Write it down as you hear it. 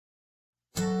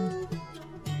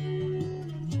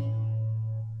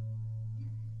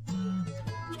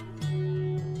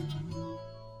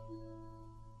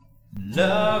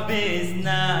Love is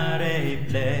not a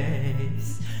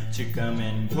place to come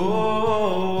and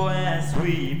go as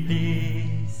we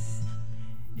please.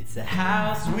 It's a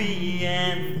house we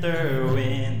enter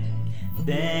in,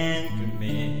 then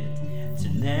commit to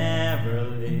never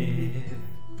leave.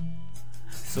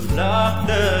 So lock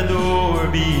the door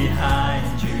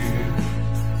behind you,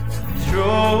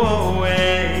 throw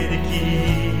away the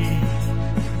key.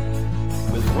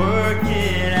 We'll work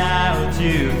it out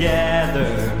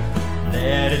together,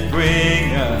 let it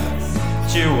bring us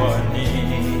to our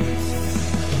knees.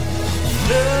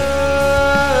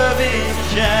 Love is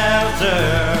shelter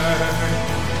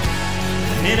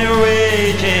in a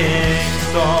raging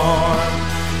storm.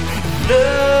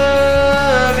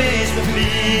 Love is the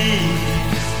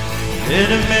peace in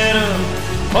the middle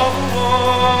of a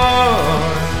war.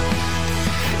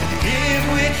 If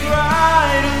we try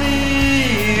to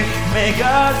leave, may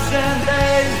God send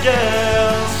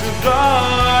angels to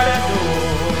guard our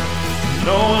door.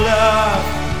 No, love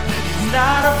is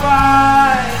not a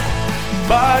fight,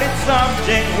 but it's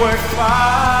something worth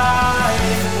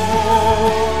fighting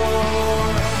for.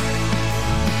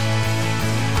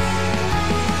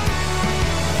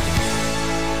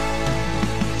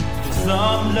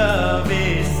 Some love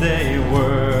is a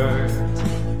word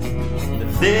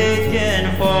that they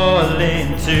can fall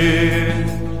into,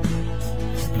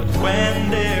 but when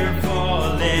they're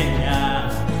falling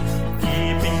out,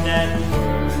 keeping that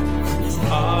word is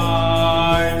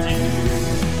hard to do.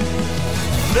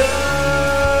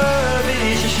 Love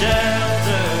is a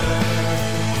shelter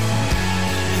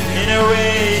in a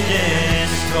raging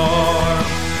storm.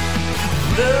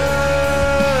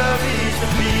 Love is the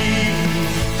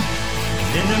peace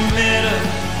in the middle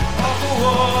of a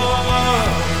war.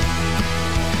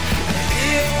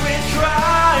 If we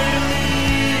try to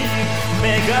leave,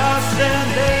 may God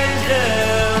send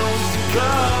angels to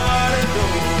guard the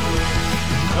door.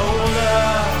 No,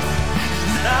 love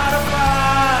is not a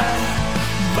fight,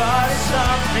 but it's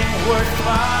something worth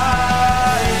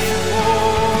fighting for.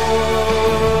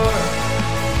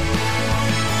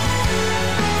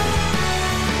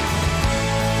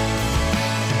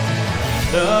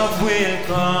 Love will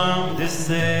come to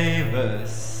save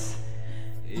us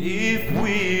if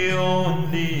we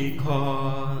only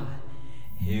call.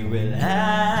 He will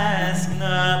ask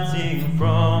nothing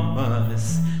from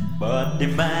us, but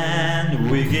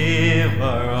demand we give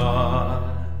our all.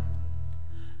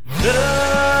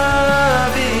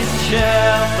 Love is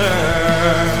shelter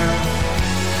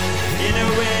in a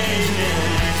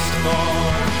raging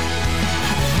storm.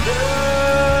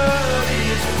 Love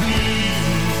is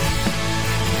peace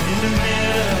in the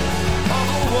middle of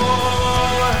a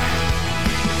war.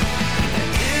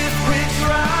 If we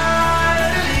try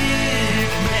to leave,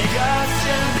 may God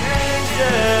send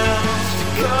angels to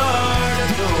guard the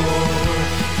door.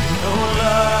 No,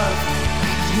 love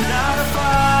is not a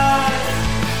fight,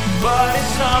 but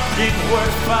it's something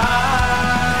worth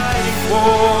fighting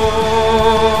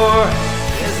for.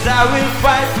 Yes, I will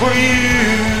fight for you.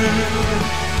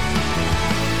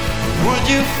 Would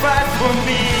you fight for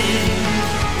me?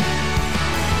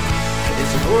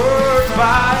 It's worth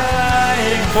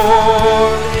fighting for.